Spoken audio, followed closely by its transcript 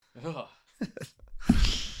Right,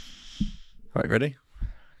 ready?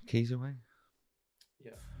 Keys away.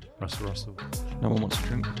 Yeah. Russell. No one wants to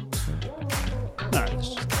drink. No,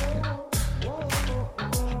 it's just...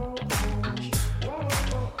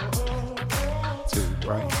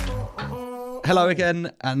 Right. Hello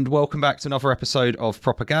again, and welcome back to another episode of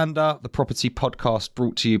Propaganda, the property podcast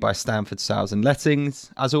brought to you by Stanford Sales and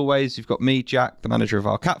Lettings. As always, you've got me, Jack, the manager of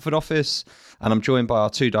our Catford office, and I'm joined by our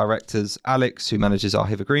two directors, Alex, who manages our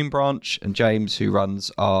Hither Green branch, and James, who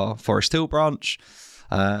runs our Forest Hill branch.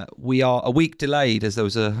 We are a week delayed as there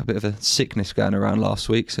was a bit of a sickness going around last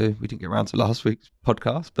week, so we didn't get around to last week's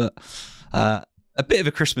podcast, but a bit of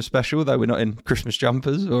a Christmas special, though we're not in Christmas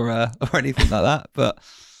jumpers or anything like that. But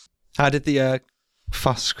how did the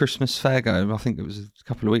Fuss Christmas fair go? I think it was a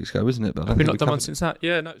couple of weeks ago, wasn't it? But Have we not done one since that?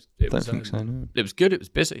 Yeah, no. It was good. It was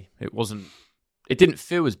busy. It didn't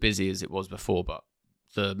feel as busy as it was before, but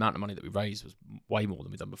the amount of money that we raised was way more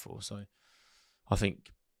than we've done before. So I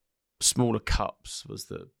think smaller cups was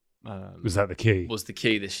the... was that the key? Was the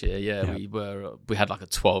key this year, yeah. We had like a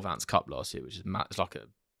 12-ounce cup last year, which is it's like a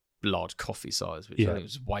large coffee size, which I think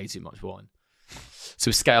was way too much wine. So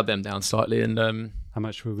we scaled them down slightly. And how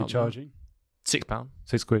much were we charging? £6.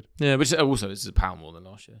 £6. Yeah, which also is £1 more than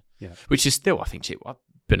last year. Yeah, which is still, I think, cheap. I've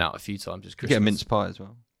been out a few times as Christmas. You get a mince pie as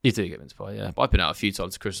well. You do get mince pie, yeah. But I've been out a few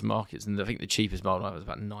times to Christmas markets, and I think the cheapest bar was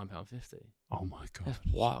about £9.50. Oh my god, that's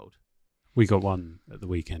wild. We got one at the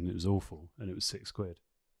weekend. It was awful, and it was £6.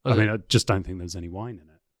 I mean, I just don't think there was any wine in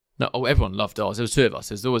it. No, everyone loved ours. There was two of us.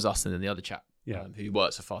 There's always us and then the other chap who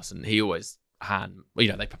works for us, and he always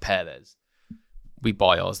they prepare theirs. We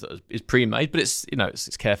buy ours that is pre-made, but it's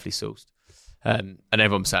carefully sourced. And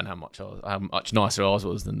everyone was saying how much nicer ours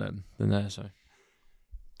was than theirs. So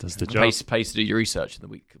does the job. Pays to do your research in a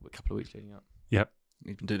couple of weeks leading up. Yep,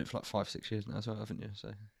 you've been doing it for like 5-6 years now as well, haven't you?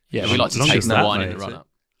 So yeah, we like to taste the wine in the run up.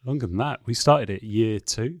 Longer than that. We started it year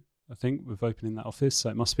 2, I think, with opening that office.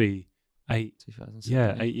 So it must be 8.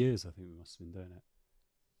 2007. Yeah, 8 years. I think we must have been doing it.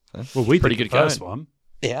 Well, we pretty did good the first one.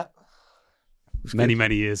 Yeah.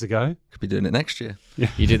 Many years ago. Could be doing it next year. Yeah.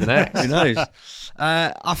 You do the next. Who knows?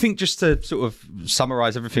 I think just to sort of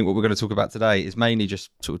summarise everything, what we're going to talk about today is mainly just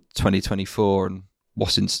sort of 2024 and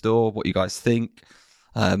what's in store, what you guys think.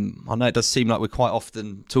 I know it does seem like we're quite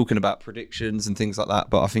often talking about predictions and things like that,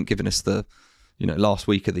 but I think given us the last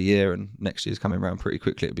week of the year and next year's coming around pretty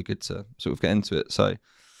quickly, it'd be good to sort of get into it. So,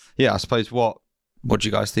 yeah, I suppose what do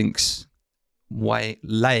you guys think's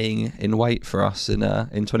laying in wait for us in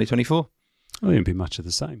 2024? I think it'd be much of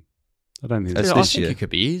the same. I don't think I think it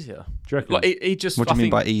could be easier. Do you reckon? Like what do you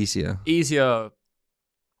mean by easier? Easier.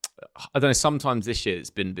 I don't know. Sometimes this year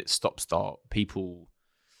it's been a bit stop-start. You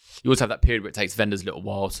always have that period where it takes vendors a little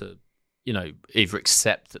while to, either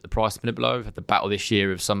accept that the price has been below. We've had the battle this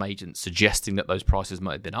year of some agents suggesting that those prices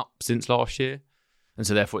might have been up since last year, and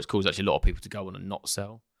so therefore it's caused actually a lot of people to go on and not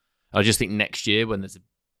sell. I just think next year when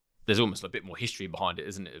there's almost a bit more history behind it,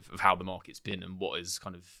 isn't it, of how the market's been and what is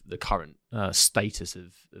kind of the current status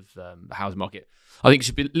of the housing market. I think it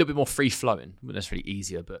should be a little bit more free-flowing, not necessarily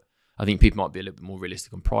easier, but I think people might be a little bit more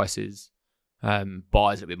realistic on prices. Buyers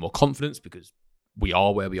a little bit more confidence because we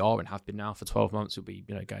are where we are and have been now for 12 months. It'll be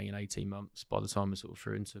going in 18 months by the time we're sort of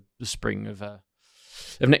through into the spring of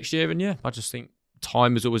next year. And yeah, I just think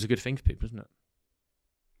time is always a good thing for people, isn't it?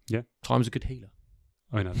 Yeah. Time's a good healer.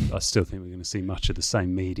 I mean, I still think we're going to see much of the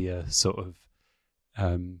same media sort of,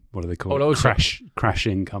 what do they call it? Crash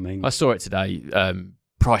incoming. I saw it today.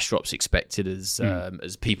 Price drops expected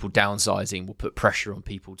as people downsizing will put pressure on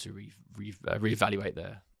people to reevaluate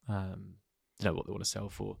their, what they want to sell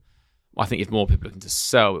for. I think if more people are looking to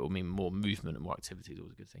sell, it will mean more movement and more activity is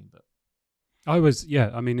always a good thing. But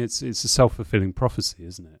it's a self-fulfilling prophecy,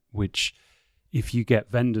 isn't it? Which, if you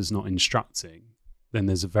get vendors not instructing, then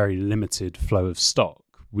there's a very limited flow of stock,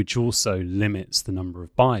 which also limits the number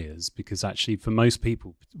of buyers, because actually for most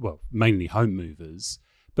people, well, mainly home movers,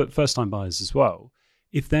 but first-time buyers as well,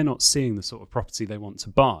 if they're not seeing the sort of property they want to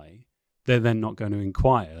buy, they're then not going to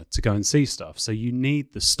inquire to go and see stuff. So you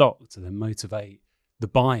need the stock to then motivate the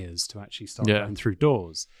buyers to actually start going through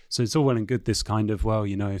doors. So it's all well and good this kind of,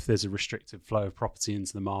 if there's a restricted flow of property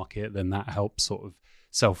into the market, then that helps sort of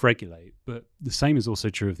self-regulate. But the same is also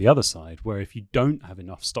true of the other side, where if you don't have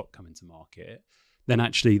enough stock coming to market, then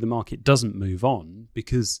actually the market doesn't move on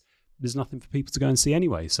because there's nothing for people to go and see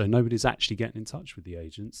anyway. So nobody's actually getting in touch with the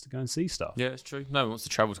agents to go and see stuff. Yeah, it's true. No one wants to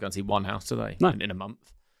travel to go and see one house today in a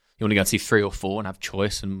month. You want to go and see 3 or 4 and have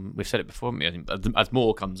choice. And we've said it before. I think as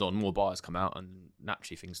more comes on, more buyers come out, and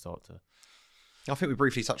naturally things start to I think we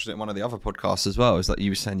briefly touched on it in one of the other podcasts as well. Is that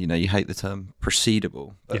you were saying, you hate the term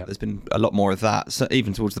proceedable, but there's been a lot more of that. So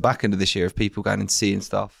even towards the back end of this year, of people going and seeing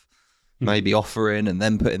stuff, maybe offering and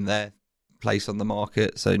then putting their place on the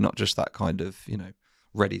market. So not just that kind of,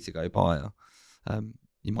 ready to go buyer.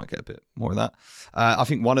 You might get a bit more of that. I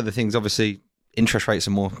think one of the things, obviously, interest rates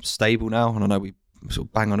are more stable now. And I know we sort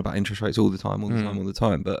of bang on about interest rates all the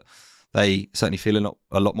time, but they certainly feel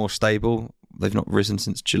a lot more stable. They've not risen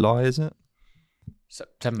since July, is it?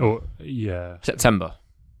 September. September.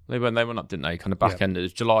 They went up, didn't they? Kind of back end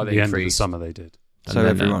of July. They the increased. End of the summer they did. So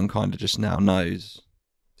everyone kind of just now knows.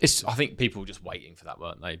 I think people were just waiting for that,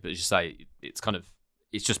 weren't they? But as you say, it's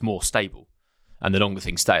just more stable. And the longer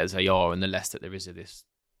things stay as they are and the less that there is of this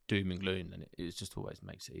doom and gloom, then it just always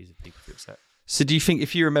makes it easier for people to accept. So do you think,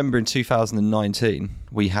 if you remember in 2019,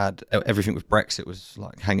 we had everything with Brexit was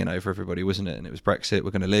like hanging over everybody, wasn't it? And it was Brexit,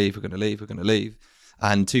 we're going to leave.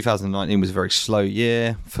 And 2019 was a very slow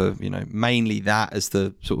year for, mainly that as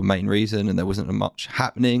the sort of main reason, and there wasn't much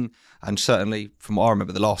happening. And certainly from what I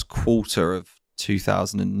remember, the last quarter of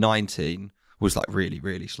 2019 was like really,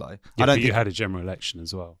 really slow. Yeah, I don't think you had a general election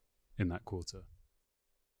as well in that quarter.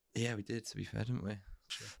 Yeah, we did, to be fair, didn't we?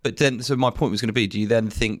 Sure. But then, so my point was going to be, do you then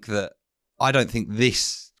think that, I don't think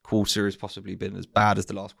this quarter has possibly been as bad as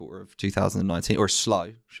the last quarter of 2019, or as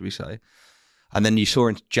slow, should we say. And then you saw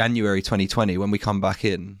in January 2020, when we come back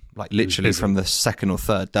in, like literally from the second or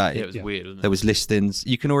third day, it was weird, wasn't it? There was listings.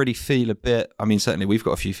 You can already feel a bit, certainly we've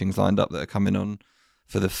got a few things lined up that are coming on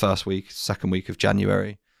for the second week of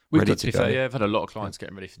January. We've had a lot of clients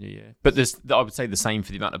getting ready for New Year. But I would say the same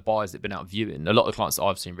for the amount of buyers that have been out viewing. A lot of the clients that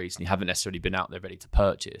I've seen recently haven't necessarily been out there ready to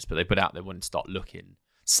purchase, but they've been out there wanting to start looking,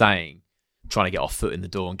 trying to get our foot in the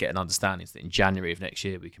door and get an understanding so that in January of next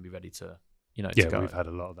year we can be ready to, to go. We've had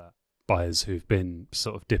a lot of that. Buyers who've been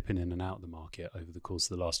sort of dipping in and out of the market over the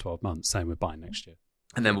course of the last 12 months, saying we're buying next year.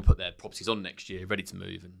 And then we'll put their properties on next year, ready to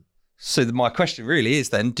move. And so my question really is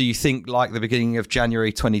then, do you think like the beginning of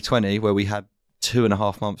January 2020, where we had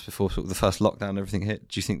 2.5 months before sort of the first lockdown and everything hit,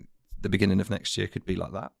 do you think the beginning of next year could be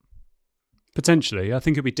like that? Potentially. I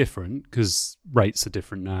think it'll be different because rates are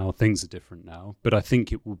different now, things are different now. But I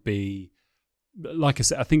think it will be, like I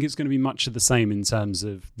said, I think it's going to be much of the same in terms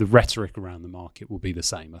of the rhetoric around the market will be the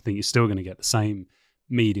same. I think you're still going to get the same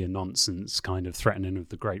media nonsense kind of threatening of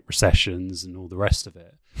the great recessions and all the rest of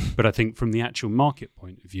it. But I think from the actual market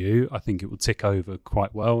point of view, I think it will tick over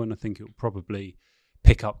quite well, and I think it will probably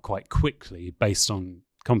pick up quite quickly based on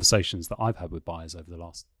conversations that I've had with buyers over the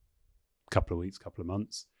last couple of weeks, couple of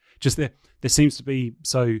months. Just there seems to be,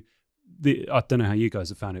 I don't know how you guys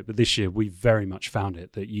have found it, but this year we very much found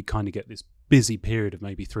it that you kind of get this busy period of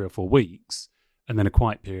maybe 3 or 4 weeks, and then a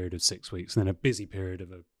quiet period of 6 weeks, and then a busy period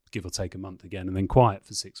of a give or take a month again, and then quiet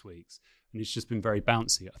for 6 weeks. And it's just been very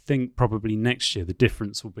bouncy. I think probably next year the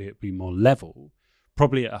difference will be more level,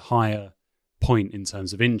 probably at a higher point in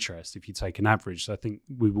terms of interest if you take an average. So I think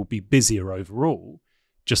we will be busier overall,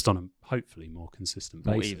 just on a hopefully more consistent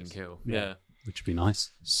basis. More even kill, yeah. Which would be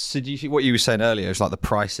nice. So do you think what you were saying earlier is like the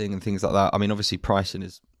pricing and things like that? Obviously pricing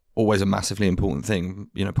is always a massively important thing,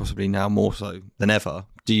 possibly now more so than ever.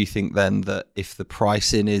 Do you think then that if the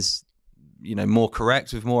pricing is, more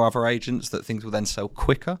correct with more other agents, that things will then sell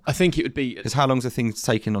quicker? I think it would be... Because how long are things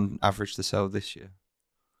taking on average to sell this year?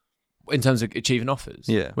 In terms of achieving offers?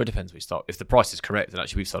 Yeah. Well, it depends where you start. If the price is correct, then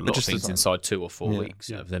actually we've sold a lot of things inside 2 or 4 weeks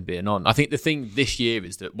of them being on. I think the thing this year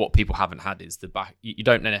is that what people haven't had is the back. You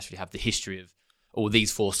don't necessarily have the history of,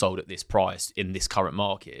 these 4 sold at this price in this current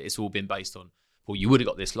market. It's all been based on, you would have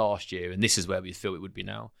got this last year and this is where we feel it would be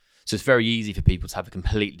now. So it's very easy for people to have a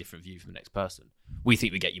completely different view from the next person. We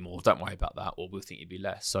think we get you more, don't worry about that, or we'll think you'd be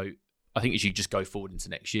less. So I think as you just go forward into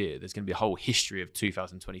next year, there's going to be a whole history of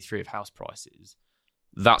 2023 of house prices.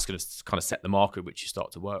 That's going to kind of set the marker which you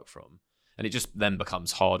start to work from. And it just then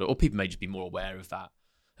becomes harder, or people may just be more aware of that.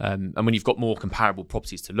 And when you've got more comparable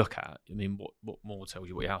properties to look at, what more tells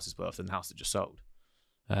you what your house is worth than the house that just sold?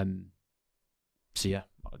 So yeah,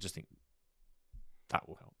 I just think that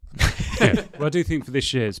will help. Well, I do think for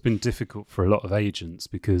this year it's been difficult for a lot of agents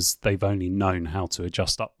because they've only known how to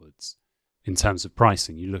adjust upwards in terms of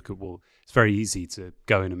pricing. You look at, it's very easy to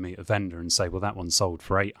go in and meet a vendor and say, that one sold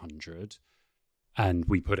for 800 and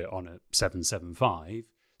we put it on at 775.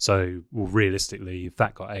 So, realistically, if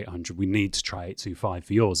that got 800, we need to try 825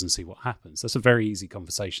 for yours and see what happens. That's a very easy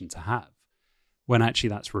conversation to have. When actually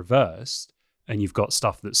that's reversed and you've got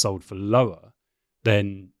stuff that's sold for lower,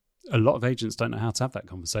 then a lot of agents don't know how to have that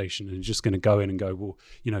conversation and are just going to go in and go,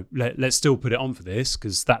 let's still put it on for this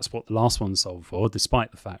because that's what the last one sold for,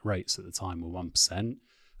 despite the fact rates at the time were 1%.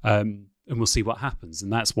 And we'll see what happens.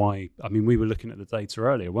 And that's why, I mean, we were looking at the data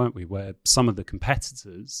earlier, weren't we, where some of the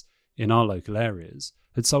competitors in our local areas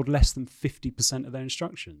had sold less than 50% of their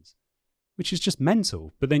instructions, which is just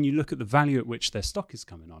mental. But then you look at the value at which their stock is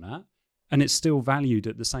coming on at, and it's still valued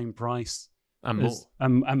at the same price and more,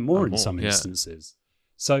 and more in some instances.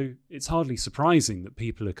 So it's hardly surprising that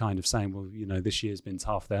people are kind of saying, well, you know, this year's been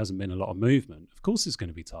tough. There hasn't been a lot of movement. Of course it's going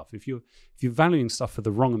to be tough. If you're valuing stuff for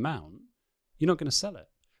the wrong amount, you're not going to sell it.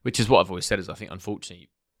 Which is what I've always said is I think, unfortunately,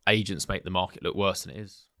 agents make the market look worse than it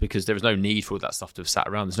is, because there is no need for all that stuff to have sat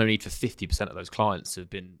around. There's no need for 50% of those clients to have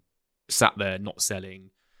been sat there not selling,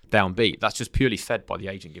 downbeat. That's just purely fed by the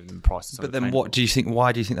agent giving them prices. But then why do you think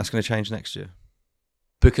that's going to change next year?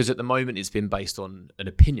 Because at the moment it's been based on an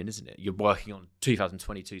opinion, isn't it? You're working on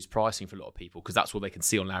 2022's pricing for a lot of people because that's what they can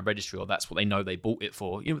see on Land Registry, or that's what they know they bought it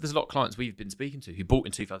for. You know, there's a lot of clients we've been speaking to who bought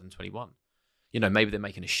in 2021. You know, maybe they're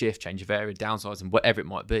making a shift, change of area, downsizing, whatever it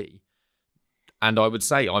might be. And I would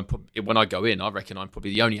say, when I go in, I reckon I'm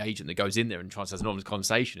probably the only agent that goes in there and tries to have an honest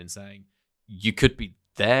conversation and saying, you could be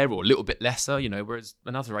there or a little bit lesser, you know, whereas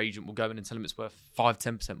another agent will go in and tell them it's worth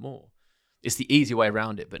 5-10% more. It's the easy way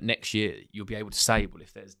around it. But next year, you'll be able to say, well,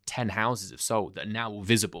 if there's 10 houses have sold that are now all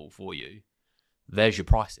visible for you, there's your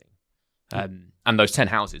pricing. And those 10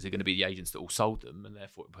 houses are going to be the agents that all sold them, and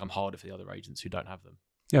therefore it become harder for the other agents who don't have them.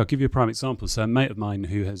 Yeah, I'll give you a prime example. So a mate of mine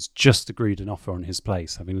who has just agreed an offer on his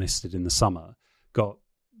place, having listed in the summer, got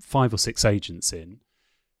 5 or 6 agents in.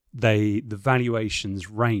 The valuations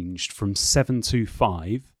ranged from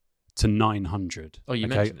 725 to 900. Oh, you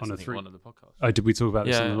mentioned this on one of the podcasts. Oh, did we talk about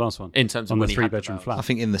this in the last one? In terms of on when the 3-bedroom flat. I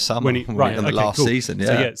think in the summer, in the last cool. season.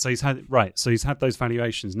 Yeah. So he's had those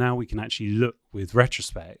valuations. Now we can actually look with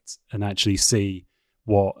retrospect and actually see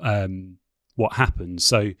what happened.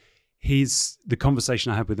 So the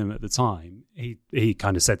conversation I had with him at the time, he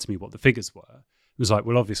kind of said to me what the figures were. It was like,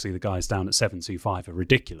 well, obviously the guys down at 725 are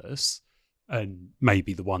ridiculous, and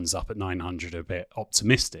maybe the ones up at 900 are a bit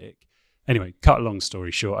optimistic. Anyway, cut a long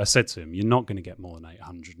story short, I said to him, you're not going to get more than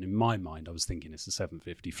 800. And in my mind, I was thinking it's a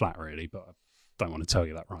 750 flat, really, but I don't want to tell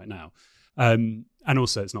you that right now. And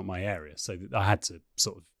also, it's not my area. So I had to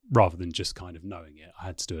sort of, rather than just kind of knowing it, I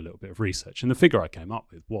had to do a little bit of research. And the figure I came up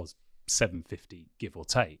with was 750, give or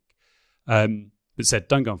take. But said,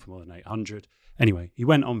 don't go on for more than 800. Anyway, he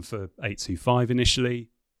went on for 825 initially,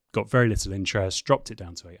 got very little interest, dropped it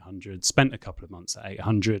down to 800, spent a couple of months at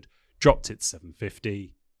 800, dropped it to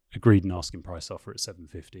 750, agreed an asking price offer at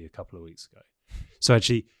 750 a couple of weeks ago. So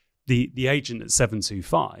actually, the agent at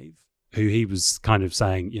 725, who he was kind of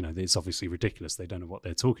saying, you know, it's obviously ridiculous, they don't know what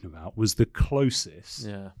they're talking about, was the closest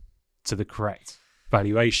to the correct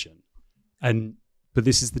valuation. But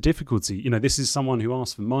this is the difficulty. You know, this is someone who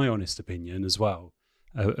asked for my honest opinion as well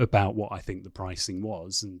about what I think the pricing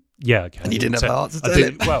was. And yeah, okay. And you didn't have the heart to tell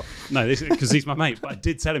him. Well, no, because he's my mate. But I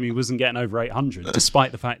did tell him he wasn't getting over 800,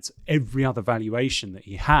 despite the fact every other valuation that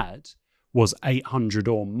he had was 800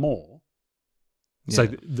 or more. Yeah. So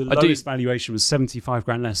the lowest valuation was 75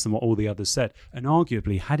 grand less than what all the others said. And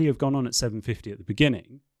arguably, had he have gone on at 750 at the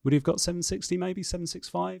beginning, would he have got 760, maybe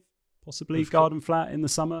 765, possibly garden flat in the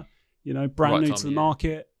summer? You know, brand new to the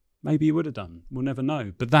market, maybe he would have done. We'll never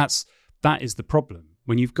know. But that is the problem.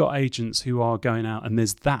 When you've got agents who are going out and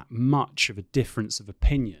there's that much of a difference of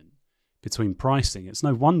opinion between pricing, it's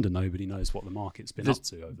no wonder nobody knows what the market's been up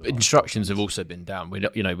to. Over the instructions have also been down. We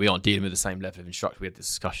aren't dealing with the same level of instruction. We had this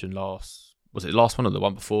discussion last one or the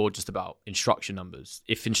one before, just about instruction numbers.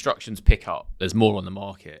 If instructions pick up, there's more on the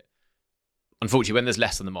market. Unfortunately, when there's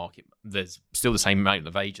less on the market, there's still the same amount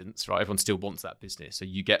of agents, right? Everyone still wants that business. So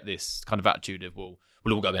you get this kind of attitude of, well,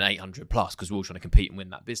 we'll all go in 800 plus because we're all trying to compete and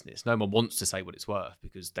win that business. No one wants to say what it's worth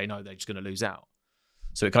because they know they're just going to lose out.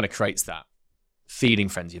 So it kind of creates that feeding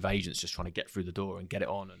frenzy of agents just trying to get through the door and get it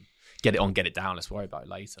on, get it down. Let's worry about it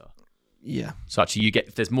later. Yeah. So actually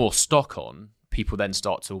if there's more stock on, people then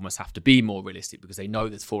start to almost have to be more realistic because they know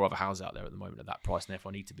there's 4 other houses out there at the moment at that price and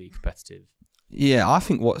therefore need to be competitive. Yeah, I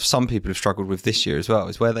think what some people have struggled with this year as well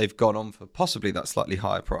is where they've gone on for possibly that slightly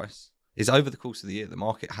higher price is over the course of the year, the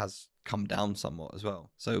market has come down somewhat as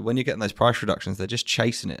well. So when you're getting those price reductions, they're just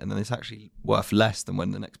chasing it and then it's actually worth less than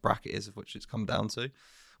when the next bracket is of which it's come down to.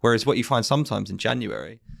 Whereas what you find sometimes in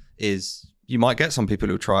January is you might get some people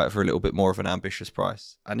who try it for a little bit more of an ambitious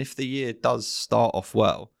price. And if the year does start off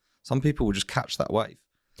well, some people will just catch that wave.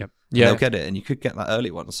 Yep. Yeah. They'll get it, and you could get that early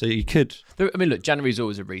one. So you could. I mean, look, January's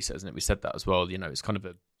always a reset, isn't it? We said that as well. You know, it's kind of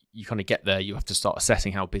you kind of get there, you have to start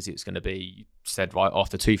assessing how busy it's going to be. You said right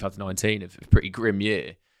after 2019, a pretty grim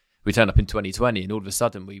year, we turned up in 2020, and all of a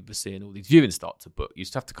sudden we were seeing all these viewings start to book. You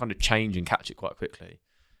just have to kind of change and catch it quite quickly.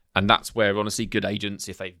 And that's where, honestly, good agents,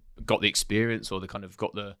 if they've got the experience or they kind of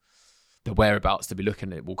got the whereabouts to be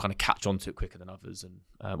looking at it, will kind of catch on to it quicker than others,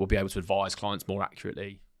 and will be able to advise clients more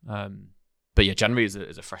accurately. But yeah, January is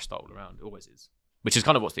a fresh start all around. It always is. Which is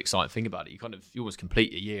kind of what's the exciting thing about it. You always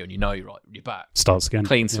complete a year and you're back. Starts again.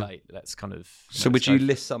 Clean slate. That's kind of... So would you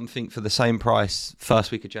list something for the same price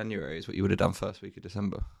first week of January as what you would have done first week of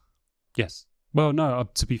December? Yes. Well, no,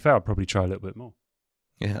 to be fair, I'd probably try a little bit more.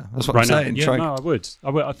 Yeah, that's what I'm saying. Yeah, no, I would.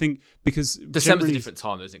 I think because... December's a different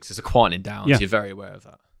time, isn't it? Because it's a quieting down, so you're very aware of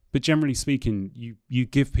that. But generally speaking, you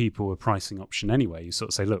give people a pricing option anyway. You sort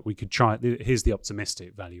of say, look, we could try, here's the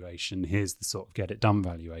optimistic valuation, here's the sort of get it done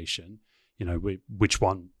valuation. You know, which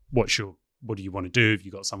one, what do you want to do? Have you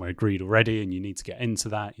got somewhere agreed already and you need to get into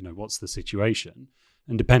that? You know, what's the situation?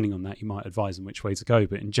 And depending on that, you might advise them which way to go.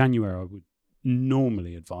 But in January, I would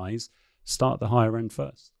normally advise start the higher end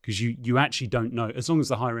first, because you actually don't know, as long as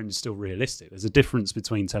the higher end is still realistic. There's a difference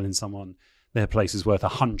between telling someone their place is worth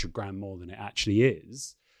 100 grand more than it actually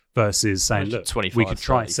is versus saying, look, we could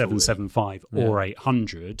try 775 or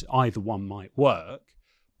 800. Either one might work,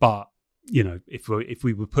 but you know, if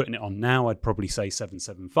we were putting it on now, I'd probably say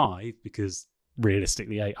 775 because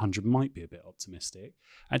realistically 800 might be a bit optimistic.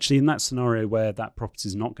 Actually, in that scenario where that property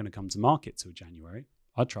is not going to come to market till January,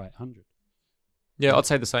 I'd try 800. Yeah, I'd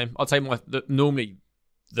say the same. I'd say normally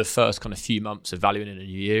the first kind of few months of valuing in a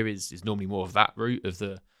new year is normally more of that route of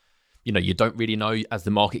the, you know, you don't really know as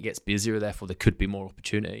the market gets busier, therefore there could be more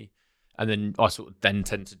opportunity. And then I sort of then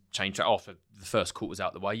tend to change that after the first quarter's out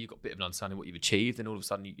of the way. You've got a bit of an understanding of what you've achieved, and all of a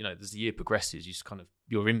sudden, you know, as the year progresses, you just kind of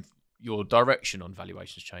your direction on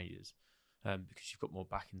valuations changes because you've got more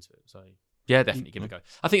back into it. So yeah, definitely give it a go.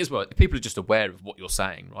 I think as well, if people are just aware of what you're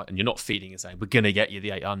saying, right, and you're not feeding and saying we're going to get you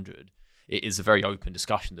the 800. It is a very open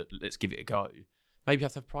discussion that let's give it a go. Maybe you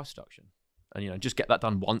have to have a price reduction, and you know, just get that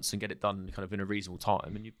done once and get it done kind of in a reasonable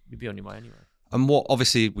time, and you'd be on your way anyway. And what,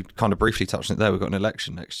 obviously, we kind of briefly touched on it there. We've got an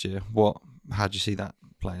election next year. How do you see that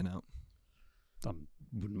playing out? I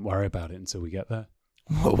wouldn't worry about it until we get there.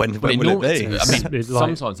 Well, when will it be? I mean,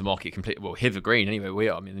 sometimes the market completely, well, Hither Green anyway, we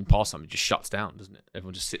are. I mean, in past time, it just shuts down, doesn't it?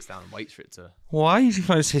 Everyone just sits down and waits for it to. Well, I usually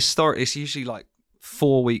find it's historic. It's usually like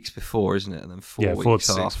 4 weeks before, isn't it? And then 4 weeks 4 to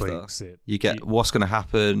 6 after. weeks. You get what's going to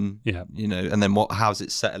happen, you know, and then how's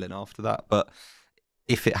it settling after that. But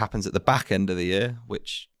if it happens at the back end of the year,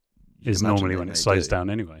 which is normally when it slows down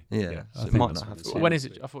anyway. Yeah, so it might not have to. When is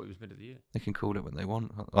it? I thought it was mid of the year. They can call it when they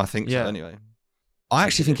want. I think so anyway. I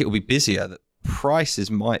actually think it will be busier. That prices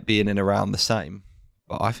might be in and around the same,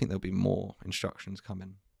 but I think there'll be more instructions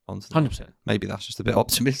coming onto the 100%. Maybe that's just a bit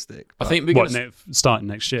optimistic. I think we're starting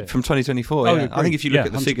next year from 2024. Oh, yeah. I think if you look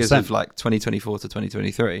at the 100%. figures of like 2024 to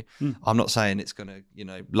 2023, I'm not saying it's going to, you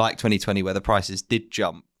know, like 2020 where the prices did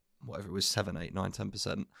jump, whatever it was, 7, 8, 9,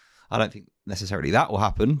 10%. I don't think necessarily that will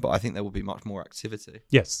happen, but I think there will be much more activity.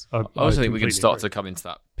 Yes. I also think we're going to start to come into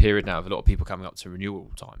that period now of a lot of people coming up to renewal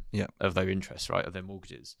time of their interests, right, of their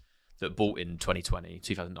mortgages that bought in 2019 to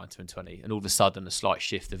 2020, and all of a sudden a slight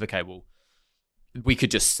shift of, okay, well, we could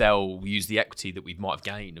just use the equity that we might have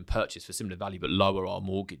gained and purchase for similar value, but lower our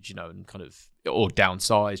mortgage, you know, and kind of, or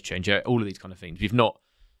downsize, change it, all of these kind of things.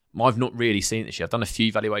 I've not really seen it this year. I've done a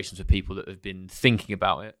few valuations with people that have been thinking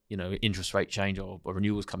about it, you know, interest rate change or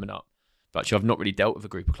renewals coming up. But actually, I've not really dealt with a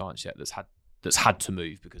group of clients yet that's had to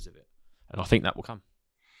move because of it. And I think that will come.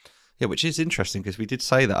 Yeah, which is interesting because we did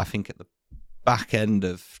say that, I think, at the back end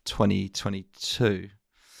of 2022,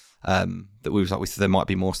 that we was like, there might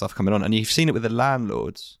be more stuff coming on. And you've seen it with the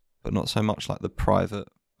landlords, but not so much like the private.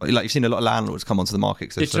 Like, you've seen a lot of landlords come onto the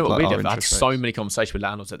market because I've had so many conversations with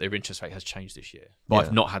landlords that their interest rate has changed this year, but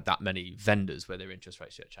I've not had that many vendors where their interest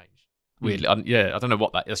rates yet changed. Weirdly, I don't know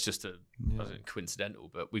what that is. Just coincidental,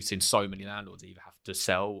 but we've seen so many landlords either have to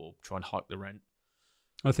sell or try and hike the rent.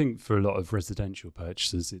 I think for a lot of residential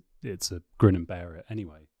purchases, it's a grin and bear it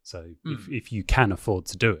anyway. So if you can afford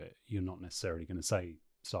to do it, you're not necessarily going to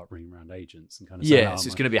start ringing around agents and kind of so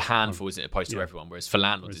it's going to be a handful, isn't it, opposed to everyone? Whereas for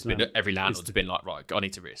landlords, every landlord's been like, right, I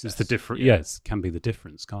need to reassess. It's the difference. Yes, can be the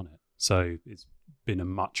difference, can't it? So it's been a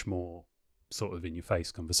much more sort of in your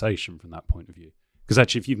face conversation from that point of view. Because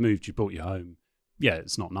actually, if you bought your home,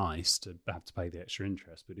 it's not nice to have to pay the extra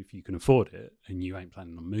interest. But if you can afford it and you ain't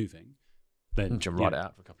planning on moving, then you can ride it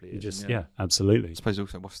out for a couple of years. Absolutely. I suppose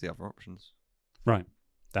also, what's the other options? Right,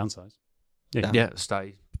 downsize.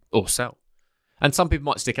 Stay or sell. And some people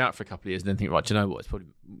might stick out for a couple of years and then think, right, do you know what? It's probably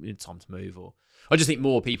time to move. Or I just think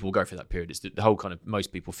more people will go through that period. It's the whole kind of,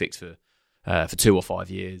 most people fix for 2 or 5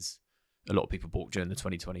 years. A lot of people bought during the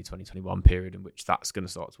 2020, 2021 period, in which that's going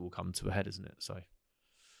to start to all come to a head, isn't it? So,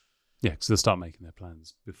 yeah, because they'll start making their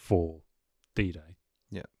plans before D-Day.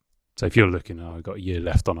 Yeah. So if you're looking, I've got a year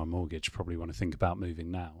left on our mortgage, probably want to think about moving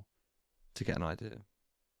now. To get an idea.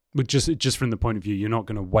 But just from the point of view, you're not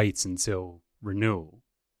going to wait until renewal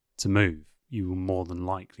to move. You will more than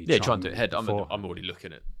likely try and do it ahead. I'm beforehand. already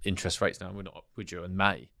looking at interest rates now. We're due in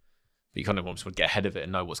May. But you kind of want to get ahead of it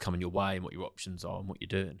and know what's coming your way and what your options are and what you're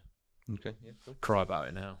doing. Okay. Yeah, cool. Cry about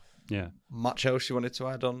it now. Yeah. Much else you wanted to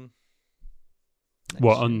add on?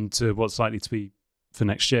 On to what's likely to be for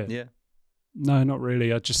next year? Yeah. No, not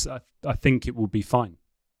really. I think it will be fine.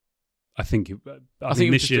 I think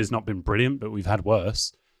this year's not been brilliant, but we've had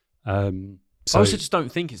worse. I also just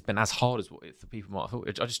don't think it's been as hard as what the people might have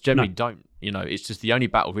thought. I just generally don't. It's just the only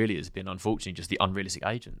battle really has been, unfortunately, just the unrealistic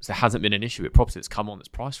agents. There hasn't been an issue with property that's come on that's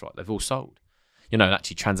priced right. They've all sold. And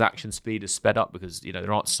actually transaction speed has sped up because,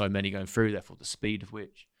 there aren't so many going through, therefore the speed of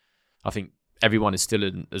which I think everyone is still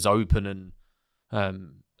as open and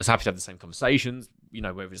as happy to have the same conversations,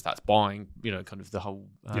 whether it's that's buying, kind of the whole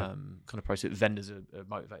kind of process. Vendors are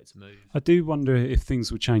motivated to move. I do wonder if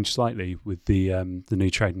things will change slightly with the new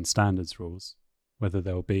trading standards rules, whether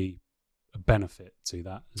there will be a benefit to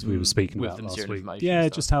that, as we were speaking with about the last week. information Yeah,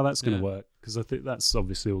 stuff. just how that's going to work, because I think that's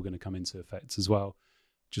obviously all going to come into effect as well.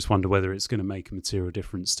 Just wonder whether it's going to make a material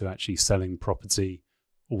difference to actually selling property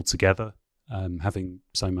altogether, having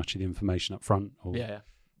so much of the information up front. Or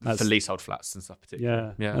For leasehold flats and stuff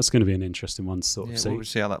particularly. Yeah, that's going to be an interesting one to sort of see. We'll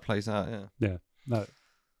see how that plays out, Yeah. No.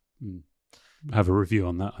 Have a review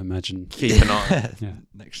on that, I imagine. Keep an eye.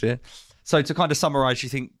 Next year. So to kind of summarise, you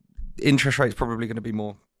think interest rates probably going to be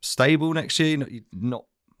more stable next year? Not.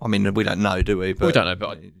 I mean, we don't know, do we? But we don't know,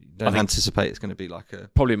 but I don't anticipate it's going to be like a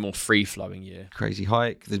probably a more free-flowing year. Crazy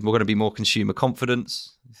hike. There's going to be more consumer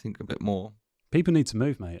confidence. You think a bit more. People need to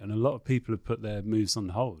move, mate, and a lot of people have put their moves on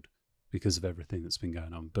hold because of everything that's been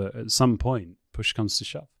going on. But at some point, push comes to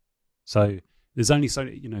shove. So there's only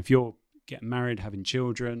if you're getting married, having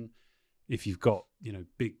children, if you've got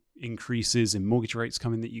big increases in mortgage rates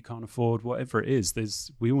coming that you can't afford, whatever it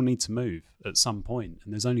is, we all need to move at some point,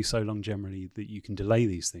 and there's only so long generally that you can delay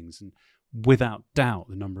these things. And without doubt,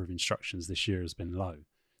 the number of instructions this year has been low.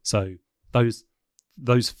 So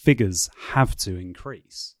those figures have to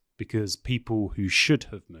increase because people who should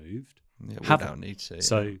have moved don't need to.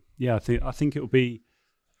 So I think it'll be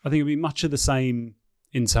much of the same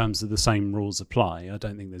in terms of the same rules apply. I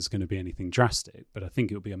don't think there's going to be anything drastic, but I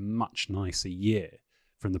think it'll be a much nicer year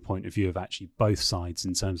from the point of view of actually both sides,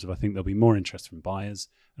 in terms of I think there'll be more interest from buyers,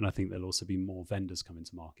 and I think there'll also be more vendors coming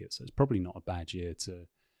to market. So it's probably not a bad year to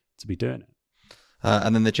be doing it.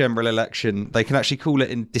 And then the general election, they can actually call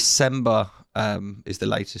it in December, is the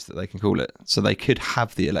latest that they can call it. So they could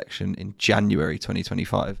have the election in January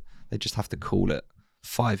 2025. They just have to call it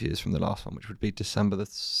 5 years from the last one, which would be December the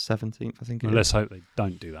 17th, I think. Well, let's hope they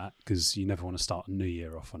don't do that, because you never want to start a new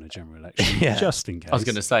year off on a general election, just in case. I was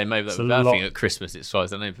going to say, maybe that was bad thing at Christmas, it's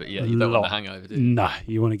twice, I don't know, but you don't want a hangover, do you? No,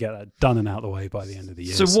 you want to get that done and out of the way by the end of the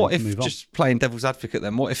year. So what if, just playing devil's advocate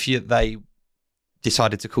then, what if they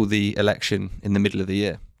decided to call the election in the middle of the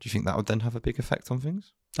year? Do you think that would then have a big effect on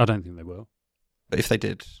things? I don't think they will. But if they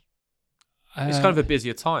did? It's kind of a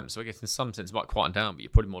busier time, so I guess in some sense it might quieten down, but you're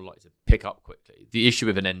probably more likely to pick up quickly. The issue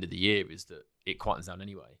with an end of the year is that it quietens down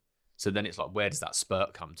anyway. So then it's like, where does that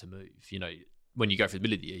spurt come to move? When you go for the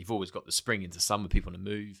middle of the year, you've always got the spring into summer, people want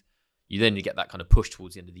to move. You get that kind of push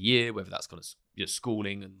towards the end of the year, whether that's kind of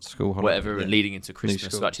schooling and school whatever, and leading into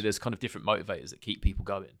Christmas. So actually there's kind of different motivators that keep people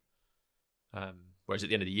going. Whereas at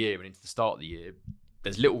the end of the year and into the start of the year,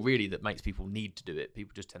 there's little really that makes people need to do it.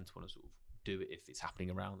 People just tend to want to sort of do it if it's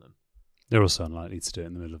happening around them. They're also unlikely to do it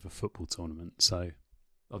in the middle of a football tournament. So,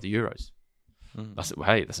 of the Euros. That's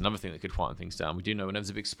another thing that could quieten things down. We do know whenever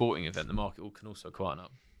there's a big sporting event, the market can also quieten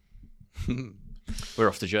up. We're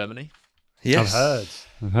off to Germany. Yes.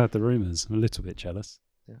 I've heard the rumours. I'm a little bit jealous.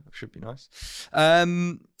 Yeah, it should be nice.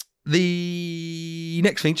 The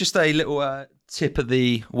next thing, just a little tip of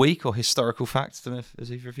the week or historical fact. I don't know if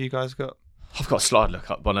either of you guys got. I've got a slide look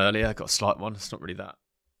up one earlier. I got a slight one. It's not really that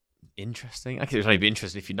interesting. I think it would only be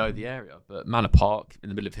interesting if you know the area. But Manor Park in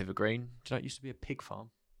the middle of Hither Green. Do you know it used to be a pig farm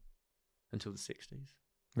until the 60s?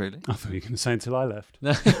 Really? I thought you were going to say until I left.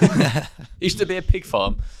 It used to be a pig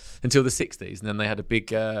farm until the 60s, and then they had a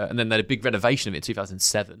big renovation of it in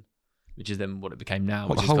 2007, which is then what it became now.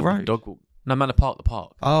 What, which the is whole road? Dog walk. No, Manor Park, the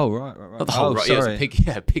park. Oh, right. Not the whole road. Sorry. Yeah,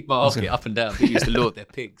 it's a pig market up and down. People used to lord their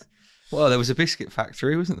pigs. Well, there was a biscuit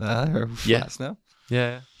factory, wasn't there? There are flats now.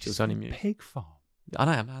 Yeah. It was only new. Pig farm. I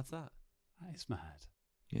know, how mad's that? That is mad.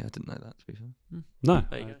 Yeah, I didn't know that, to be fair. No.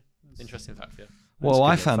 There you go. Interesting fact for you. Well,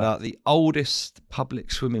 I found out the oldest public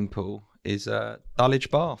swimming pool is Dulwich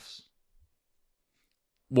Baths.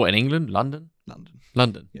 What, in England? London? London.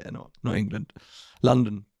 London. Yeah, not England.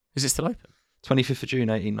 London. Is it still open? 25th of June,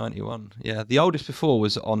 1891. Yeah, the oldest before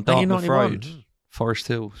was on Dartmouth 1891? Road, Forest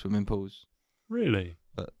Hill swimming pools. Really?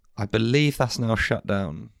 But I believe that's now shut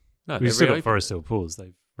down. No, We've they're still got reopened. Forest Hill Pools.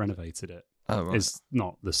 They've renovated it. Oh, right. It's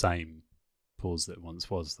not the same pools that it once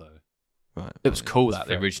was, though. Right. It was cool, It's the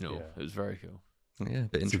very- original. yeah. It was very cool. Yeah, a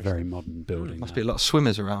bit It's a interesting. very modern building. Must now. be a lot of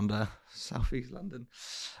swimmers around South East London.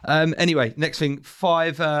 Anyway, next thing,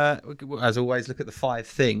 5. As always, look at the 5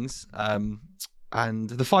 things. And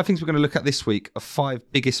the 5 things we're going to look at this week are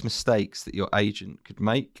 5 biggest mistakes that your agent could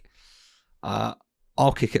make.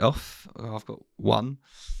 I'll kick it off. I've got one.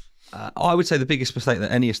 I would say the biggest mistake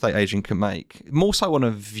that any estate agent can make, more so on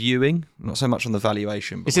a viewing, not so much on the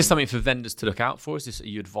valuation. But Is this something for vendors to look out for? Are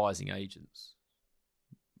you advising agents?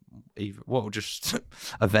 just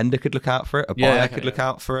a vendor could look out for it. A Yeah, buyer okay, could look yeah.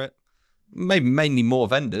 out for it. Maybe mainly more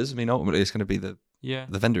vendors. I mean, ultimately, it's going to be the Yeah.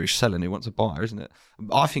 vendor who's selling who wants a buyer, isn't it?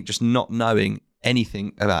 I think just not knowing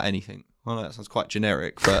anything about anything. I know that sounds quite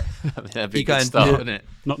generic, but That'd be You a go good and start, do- wouldn't it?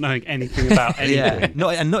 Not knowing anything about anything.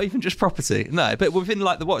 yeah, not even just property. No, but within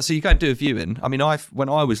like the what? So you go and do a viewing. I mean, when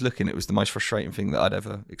I was looking, it was the most frustrating thing that I'd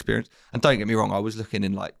ever experienced. And don't get me wrong, I was looking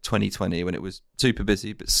in like 2020 when it was super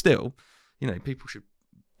busy, but still, people should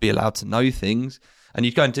be allowed to know things. And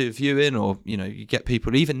you go and do a viewing, or you get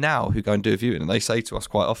people even now who go and do a viewing, and they say to us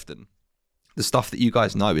quite often, the stuff that you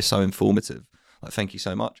guys know is so informative. Like, thank you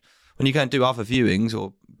so much. When you go and do other viewings,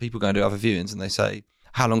 or people go and do other viewings, and they say,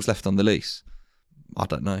 how long's left on the lease? I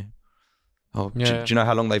don't know. Oh, do you know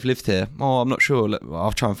how long they've lived here? Oh, I'm not sure.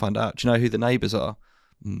 I'll try and find out. Do you know who the neighbours are?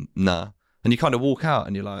 Nah. And you kind of walk out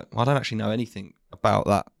and you're like, I don't actually know anything about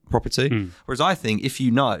that property. Whereas I think if you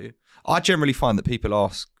know, I generally find that people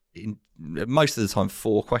ask most of the time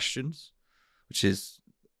 4 questions, which is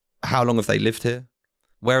how long have they lived here?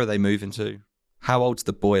 Where are they moving to? How old's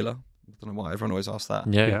the boiler? I don't know why everyone always asks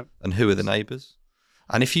that. Yeah. And who are the neighbours?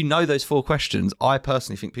 And if you know those 4 questions, I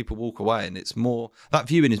personally think people walk away and it's more, that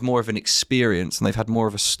viewing is more of an experience and they've had more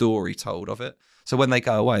of a story told of it. So when they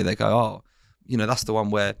go away, they go, oh, that's the one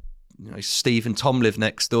where Steve and Tom live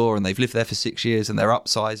next door and they've lived there for 6 years and they're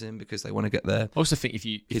upsizing because they want to get their I also think if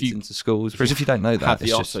you kids into schools. Whereas if you don't know that, have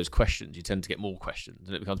it's to ask just those questions, you tend to get more questions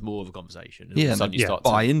and it becomes more of a conversation. And yeah, all of a sudden you start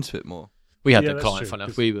buy to, into it more. we had Yeah, the that's client, true, funny enough,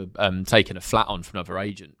 'cause- we were taking a flat on from another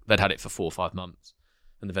agent. They'd had it for 4 or 5 months.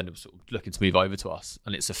 And the vendor was sort of looking to move over to us.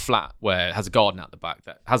 And it's a flat where it has a garden out the back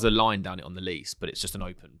that has a line down it on the lease, but it's just an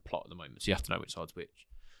open plot at the moment. So you have to know which side's which.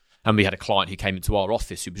 And we had a client who came into our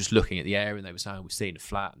office who was just looking at the area and they were saying, we've seen a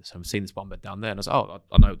flat. And so we've seen this one bed down there. And I was like, oh,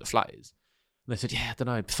 I know what the flat is. And they said, yeah, I don't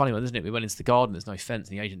know. Funny one, isn't it? We went into the garden. There's no fence.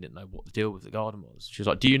 And the agent didn't know what the deal with the garden was. She was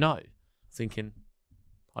like, do you know? Thinking,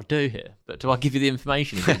 I do here, but do I give you the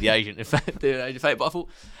information? Is it the agent? But I thought,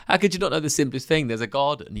 how could you not know the simplest thing? There's a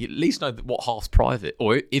garden. You at least know what half's private,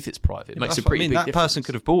 or if it's private, it makes a pretty big that difference. person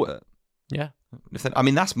could have bought it. Yeah,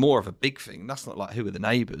 That's more of a big thing. That's not like who are the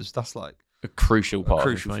neighbours. That's like a crucial part a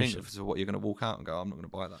crucial of thing information. of what you're going to walk out and go, I'm not going to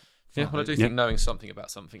buy that. Yeah, well, I do Yeah. think knowing something about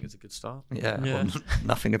something is a good start. Yeah, Yeah. well,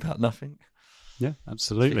 nothing about nothing. Yeah,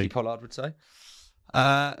 absolutely. Vicky Pollard would say.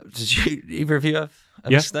 Did you either of you have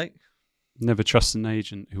a Yeah. mistake? Never trust an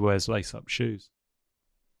agent who wears lace-up shoes.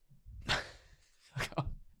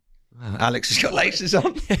 Alex has got laces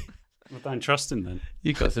on. Well, don't trust him then.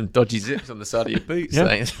 You've got some dodgy zips on the side of your boots. Yeah.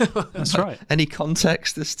 eh? That's right. Any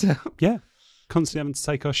context as to Yeah, constantly having to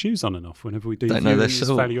take our shoes on and off whenever we do Don't know their viewings,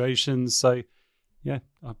 sort. valuations. So, yeah,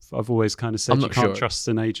 I've always kind of said I'm you not can't sure. trust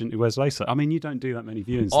an agent who wears lace-up. I mean, you don't do that many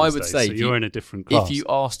viewings. I these would days, say so if you're you- in a different class. If you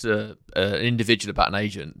asked an individual about an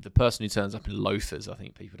agent, the person who turns up in loafers, I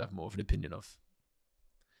think people would have more of an opinion of.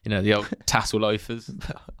 The old tassel loafers.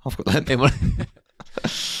 I've got them. They want-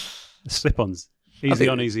 slip-ons, easy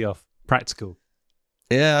think- on, easy off, practical.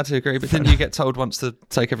 Yeah, I do agree. But then you get told once to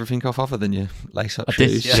take everything off other than your lace-up I did,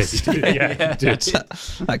 shoes. yes. Yeah, you did.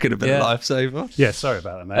 That could have been Yeah. a lifesaver. Yeah, sorry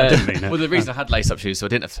about that, mate. I didn't mean it. Well, the reason I had lace-up shoes, so I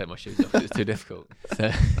didn't have to take my shoes off. It was too difficult.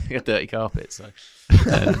 So I got dirty carpet. So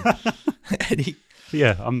Any,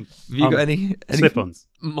 Yeah, have you got any slip-ons.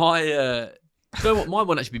 my, you know what? My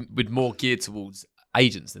one actually be more geared towards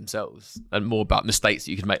agents themselves and more about mistakes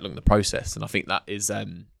that you can make along the process. And I think that is, I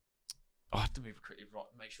have to make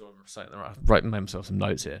sure I'm saying that right. Make myself some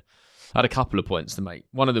notes here. I had a couple of points to make.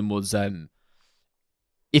 One of them was,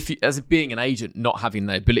 if you, as being an agent, not having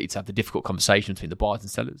the ability to have the difficult conversation between the buyers and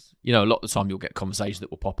sellers. A lot of the time you'll get conversations that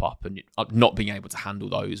will pop up, and not being able to handle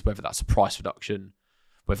those, whether that's a price reduction,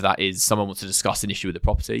 whether that is someone wants to discuss an issue with the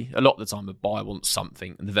property. A lot of the time, a buyer wants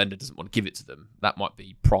something and the vendor doesn't want to give it to them. That might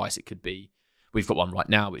be price. It could be, we've got one right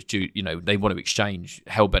now which due, they want to exchange,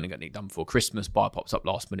 hellbent and getting it done before Christmas. Buyer pops up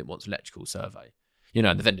last minute, wants electrical survey. You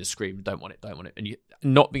know, and the vendors scream, don't want it. And you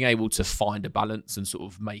not being able to find a balance and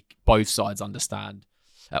sort of make both sides understand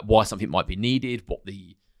why something might be needed, what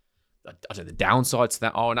the downsides to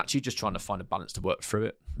that are, and actually just trying to find a balance to work through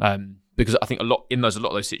it. Because I think a lot of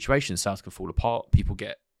those situations, sales can fall apart. People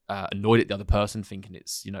get annoyed at the other person, thinking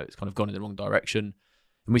it's kind of gone in the wrong direction.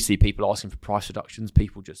 And we see people asking for price reductions.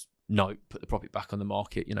 People just put the property back on the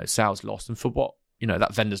market. Sales lost, and for what?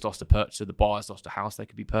 That vendor's lost a purchaser, the buyer's lost a house they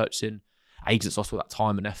could be purchasing, agents lost all that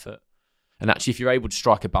time and effort. And actually, if you're able to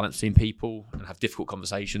strike a balance between people and have difficult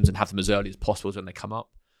conversations and have them as early as possible when they come up,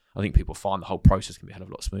 I think people find the whole process can be a hell of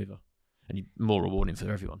a lot smoother and more rewarding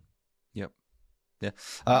for everyone. Yep. Yeah.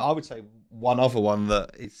 I would say one other one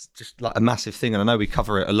that it's just like a massive thing, and I know we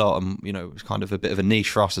cover it a lot, and it's kind of a bit of a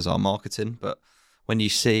niche for us as our marketing, but when you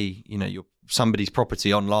see somebody's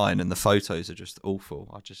property online and the photos are just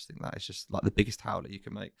awful, I just think that is just like the biggest howler you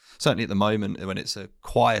can make. Certainly at the moment when it's a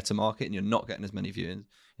quieter market and you're not getting as many viewings,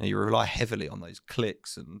 you rely heavily on those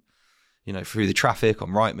clicks and through the traffic on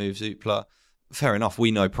Rightmove, Zoopla. Fair enough,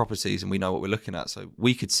 we know properties and we know what we're looking at, so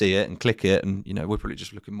we could see it and click it, and we're probably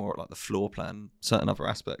just looking more at like the floor plan, certain other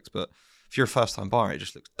aspects. But if you're a first time buyer, it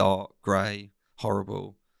just looks dark, grey,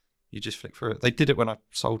 horrible. You just flick through it. They did it when I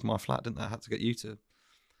sold my flat, didn't they? I had to get you to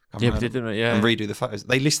come we did, didn't we? Yeah, and redo the photos.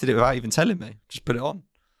 They listed it without even telling me. Just put it on.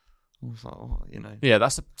 I was like, Yeah,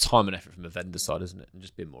 that's a time and effort from the vendor side, isn't it? And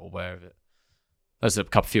just being more aware of it. There's a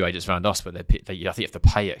few agents around us where I think you have to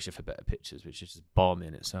pay extra for better pictures, which is just balmy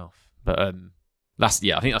in itself. But I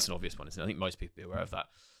think that's an obvious one, isn't it? I think most people be aware of that.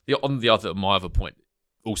 My other point,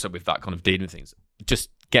 also with that kind of dealing with things,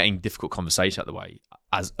 just getting difficult conversation out of the way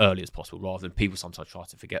as early as possible, rather than people sometimes try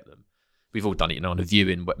to forget them. We've all done it, on a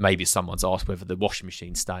viewing. Maybe someone's asked whether the washing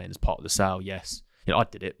machine's staying as part of the sale. Yes, I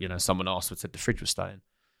did it. Someone asked, said the fridge was staying.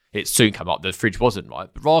 It soon came up the fridge wasn't, right?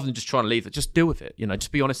 But rather than just trying to leave it, just deal with it.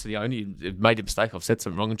 Just be honest with the owner. You've made a mistake. I've said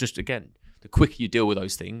something wrong, and just again, the quicker you deal with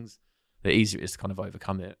those things, the easier it is to kind of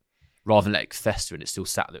overcome it, rather than let it fester and it's still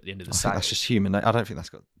sat at the end of the sale. That's just human. I don't think that's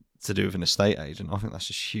got to do with an estate agent. I think that's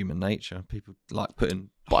just human nature. People like putting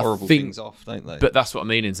horrible things off, don't they? But that's what I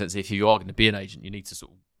mean, in the sense, if you are going to be an agent, you need to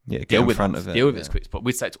sort of deal with it as quick as possible.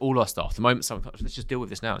 We'd say to all our staff, the moment someone comes, let's just deal with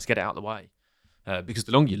this now. Let's get it out of the way. Because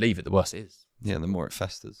the longer you leave it, the worse it is. Yeah, the more it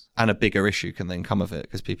festers. And a bigger issue can then come of it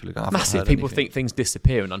because people are going to have massive. People think things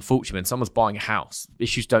disappear, and unfortunately, when someone's buying a house,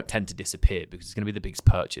 issues don't tend to disappear because it's going to be the biggest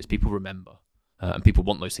purchase. People remember, and people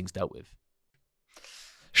want those things dealt with.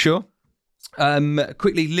 Sure.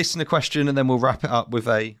 Quickly, listener question, and then we'll wrap it up with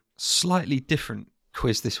a slightly different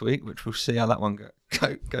quiz this week, which we'll see how that one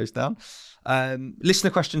goes down. Listener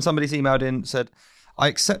question, somebody's emailed in, said, I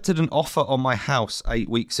accepted an offer on my house 8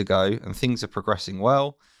 weeks ago and things are progressing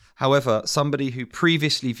well. However, somebody who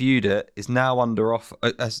previously viewed it is now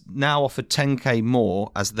has now offered 10k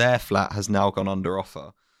more as their flat has now gone under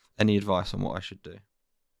offer. Any advice on what I should do?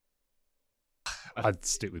 I'd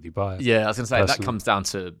stick with your buyer. Yeah, I was going to say, personally, that comes down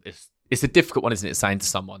to, it's a difficult one, isn't it? Saying to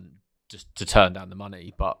someone just to turn down the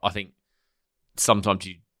money. But I think sometimes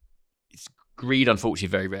greed, unfortunately,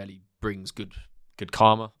 very rarely brings good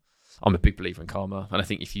karma. I'm a big believer in karma. And I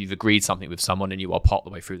think if you've agreed something with someone and you are part of the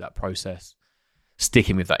way through that process,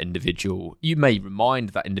 sticking with that individual, you may remind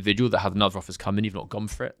that individual that had another offer's come in, you've not gone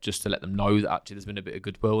for it, just to let them know that actually there's been a bit of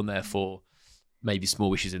goodwill, and therefore maybe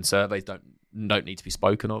small issues in surveys don't need to be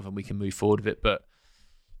spoken of, and we can move forward with it. But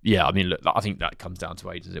yeah, I mean, look, I think that comes down to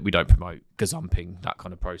agents. We don't promote gazumping, that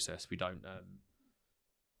kind of process. We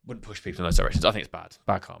wouldn't push people in those directions. I think it's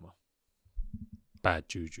bad karma, bad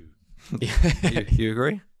juju. You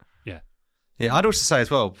agree? Yeah, I'd also say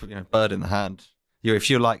as well, bird in the hand.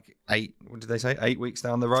 If you're like 8 weeks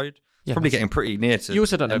down the road, it's probably getting pretty near to. You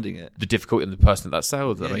also don't know the difficulty in the person at that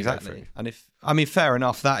sale. Yeah, exactly. And fair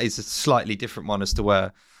enough, that is a slightly different one as to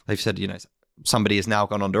where they've said, somebody has now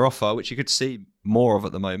gone under offer, which you could see more of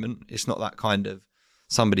at the moment. It's not that kind of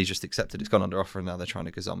somebody just accepted it's gone under offer and now they're trying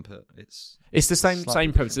to gazump it. It's the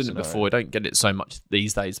same premise, isn't it? Before, I don't get it so much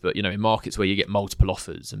these days, but in markets where you get multiple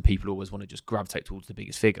offers and people always want to just gravitate towards the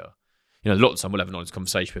biggest figure. A lot of the time we'll have an honest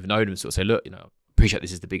conversation with an owner and sort of say, look, appreciate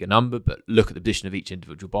this is the bigger number, but look at the position of each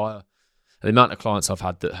individual buyer. And the amount of clients I've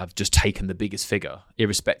had that have just taken the biggest figure,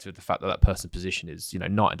 irrespective of the fact that person's position is,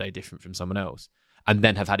 night and day different from someone else, and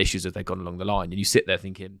then have had issues as they've gone along the line. And you sit there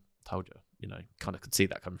thinking, told you, kind of could see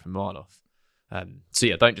that coming from a mile off. So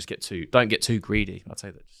yeah, don't get too greedy. I'd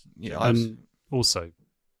say that. And also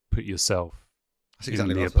put yourself in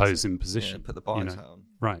the opposing position. Yeah, put the buyer's hat on.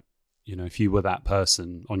 Right. If you were that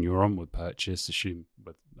person on your onward purchase,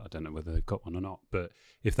 I don't know whether they've got one or not, but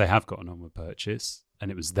if they have got an onward purchase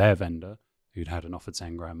and it was their vendor who'd had an offer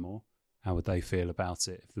 10 grand more, how would they feel about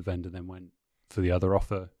it if the vendor then went for the other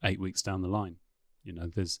offer 8 weeks down the line? You know,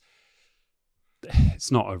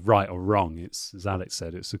 it's not a right or wrong. It's, as Alex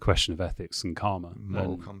said, it's a question of ethics and karma.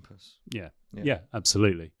 Moral And compass. yeah,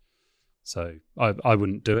 absolutely. So I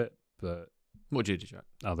wouldn't do it, but What do you do, Jack?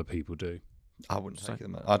 other people do. I wouldn't So- take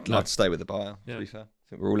them. I'd No. stay with the buyer, Yeah. to be fair. I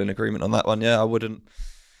think we're all in agreement on that one. Yeah, I wouldn't.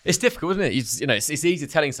 It's difficult, isn't it? You know, it's easier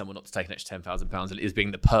telling someone not to take an extra £10,000 than it is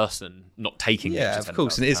being the person not taking. the Yeah, extra of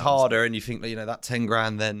course. And it is £10,000. harder, and you think, that 10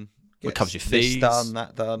 grand then It covers your this fees. done,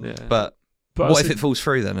 that done. Yeah. But But what as if it falls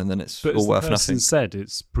through then, and then it's But all as worth the person nothing? said,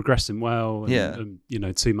 it's progressing well. And, Yeah.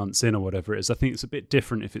 and, 2 months in or whatever it is. I think it's a bit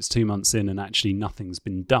different if it's 2 months in and actually nothing's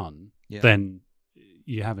been done. Yeah. Then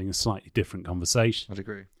you're having a slightly different conversation. I'd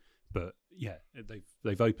agree. But yeah,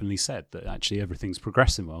 they've openly said that actually everything's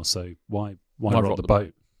progressing well. So why Why rock the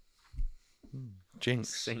boat? Jinx.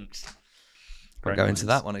 Sinks. We'll Great go into minds.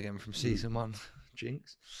 that one again from season 1.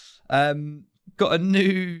 Jinx. Got a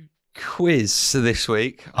new quiz this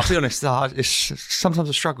week. I'll be honest, it's sometimes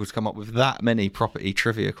a struggle to come up with that many property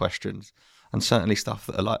trivia questions, and certainly stuff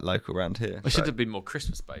that are like local around here. I So- should have been more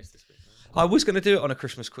Christmas based this week. I was going to do it on a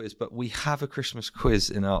Christmas quiz, but we have a Christmas quiz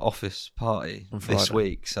in our office party On this Friday.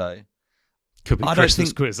 week. So, Could be I don't Christmas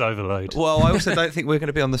think- quiz overload. well, I also don't think we're going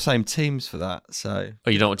to be on the same teams for that. So, Oh,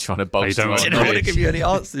 you don't want to try to boast. don't want I to don't want to Really? give you any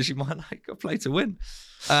answers. You might like a play to win.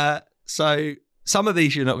 So, some of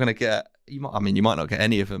these you're not going to get. You might not get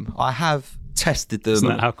any of them. I have tested them. Isn't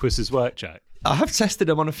that how quizzes work, Jack? I have tested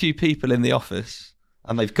them on a few people in the office,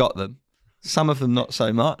 and they've got them. Some of them not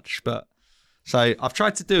so much, but so I've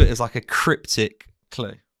tried to do it as like a cryptic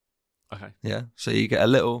clue. Okay. Yeah. So you get a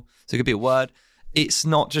little, so it could be a word. It's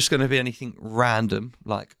not just going to be anything random,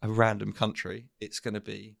 like a random country. It's going to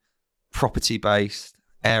be property based,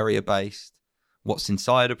 area based, what's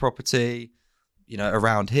inside a property,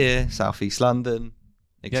 around here, Southeast London,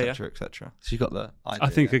 etc., etc. So you got the idea. I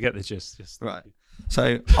think yeah? I get the gist. Yes. Right.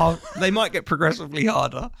 So they might get progressively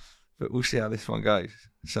harder, but we'll see how this one goes.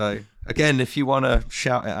 So again, if you want to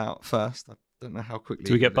shout it out first, I don't know how quickly.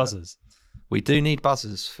 Do we you get can do that. buzzers? We do need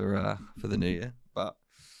buzzers for the new year. But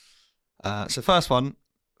so first one,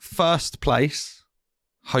 first place,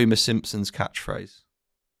 Homer Simpson's catchphrase.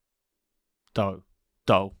 Dough.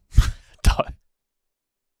 Dough.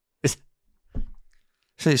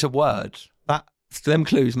 So it's a word. Them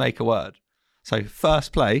clues make a word. So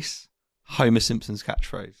first place, Homer Simpson's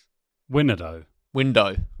catchphrase. Winnow.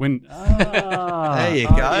 Window. There you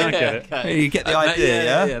go. Yeah, I get it. You get the idea,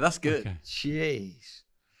 yeah? Yeah, that's good. Okay. Jeez.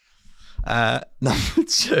 Number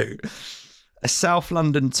 2, a South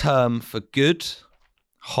London term for good,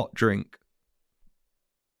 hot drink.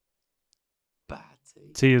 Bad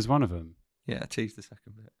tea. Tea is one of them. Yeah, tea's the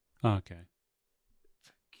second bit. Oh, okay.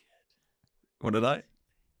 What did I?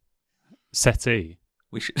 Settee.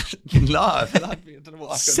 We should no. I don't know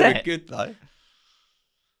what I've got to do Set. good though.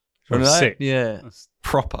 Or What did I? sick. Yeah. That's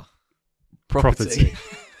Proper. property.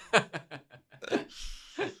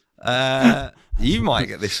 You might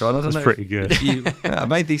get this one. I don't That's know. pretty good. I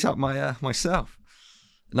made these up myself.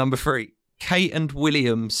 Number 3, Kate and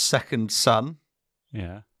William's second son,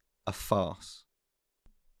 Yeah. a farce.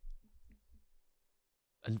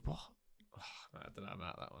 And what? I don't know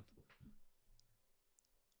about that one.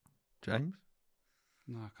 James.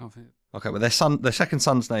 No, I can't think. Okay, well their second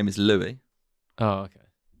son's name is Louis, Oh, okay.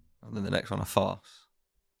 and then the next one a farce.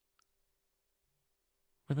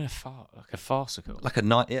 What do you mean a fart? Like a farcical? Like a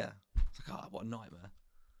night, yeah. It's like, oh, what a nightmare.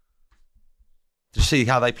 Did you see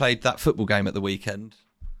how they played that football game at the weekend?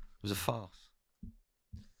 It was a farce.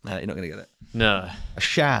 No, you're not going to get it. No. A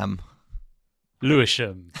sham.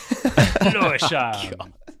 Lewisham.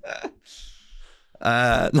 Lewisham.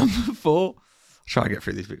 Number 4. Try and get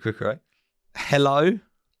through these a bit quicker, right? Hello,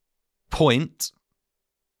 point,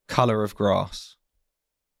 colour of grass.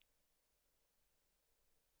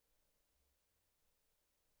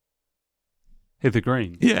 Hither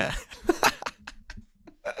Green. Yeah.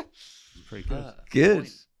 Pretty good. Good.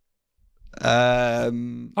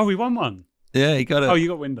 Oh, we won one. Yeah, you got it. Oh, you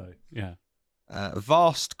got window. Yeah.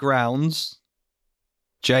 Vast grounds,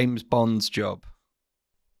 James Bond's job.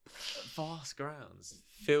 Vast grounds.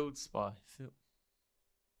 Fields by field.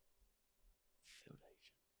 Field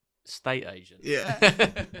agent. State agent. Yeah.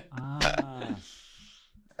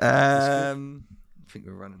 Ah. I think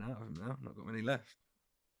we're running out of them now. Not got many left.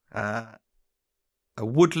 A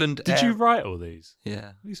woodland. Did you write all these?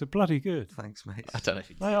 Yeah. These are bloody good. Thanks, mate. I don't know if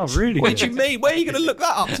you They are really What good. do you mean? Where are you going to look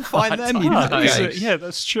that up to find them? You don't know. These are- nutcase? yeah,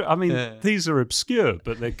 that's true. I mean, Yeah. these are obscure,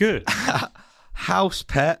 but they're good. House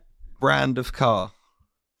pet, brand of car.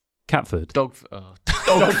 Catford. Dog. Oh.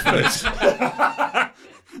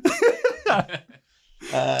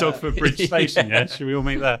 Dogford Bridge Station, yeah? Should we all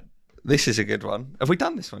meet there? This is a good one. Have we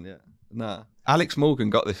done this one yet? No. Alex Morgan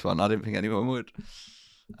got this one. I didn't think anyone would.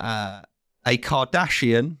 A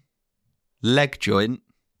Kardashian leg joint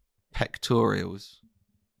pectorials.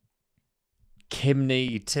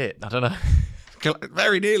 Kimney tit. I don't know.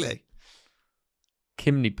 Very nearly.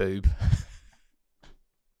 Kimney boob.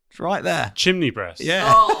 It's right there. Chimney breast. Yeah.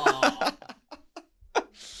 Oh.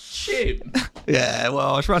 Chim. Yeah,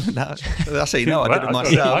 well, I was running that. That's how you know I did it Well,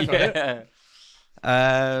 myself.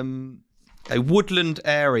 Yeah. A woodland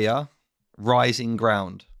area, rising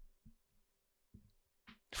ground.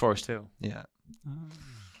 Forest Hill. Yeah.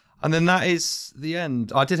 And then that is the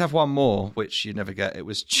end. I did have one more, which you never get. It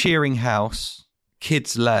was cheering house,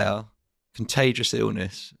 kids' lair, contagious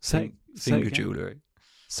illness, Say finger again. jewellery.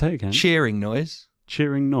 Say again. Cheering noise.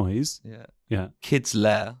 Cheering noise. Yeah. Yeah. Kids'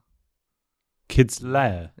 lair. Kids'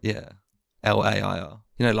 lair. Yeah. LAIR.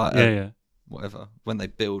 You know, like Yeah. whatever. When they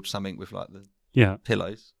build something with like the Yeah.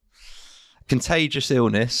 pillows. Contagious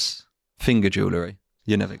illness, finger jewellery.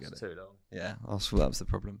 You never get it. Too long. Yeah, that was the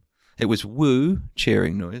problem. It was woo,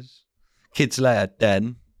 cheering noise. Kids' lair,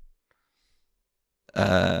 den.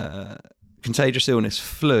 Contagious illness,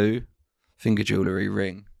 flu. Finger jewellery,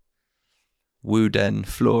 ring. Woo, den,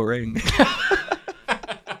 flooring.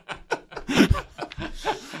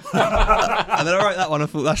 And then I wrote that one. I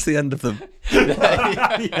thought that's the end of them.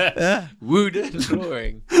 Yeah. Wooded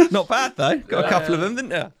flooring. Not bad though. Got a couple of them,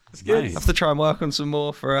 didn't you? It's good. Nice. Have to try and work on some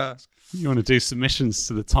more for You want to do submissions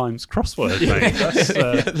to the Times crossword, mate? That's,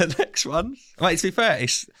 the next one. Mate, to be fair,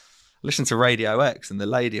 listen to Radio X and the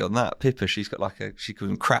lady on that, Pippa, she's got like she calls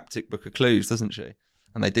them Craptic Book of Clues, doesn't she?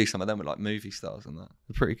 And they do some of them with like movie stars and that.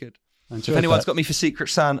 They're pretty good. If anyone's got me for Secret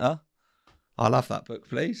Santa, I'll have that book,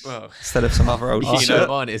 please. Well, instead of some other old you know shit.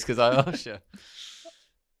 mine is because I asked you.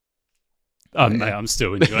 mate, I'm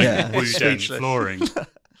still enjoying Yeah, wood and speechless. flooring.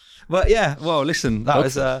 But yeah, well, listen, that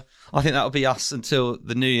was. I think that'll be us until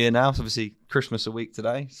the new year now. It's obviously Christmas a week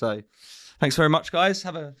today, so thanks very much, guys.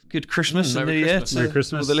 Have a good Christmas and Merry New Year Christmas. to Merry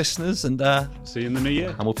Christmas. all the listeners, and See you in the new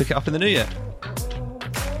year. we'll pick it up in the new year.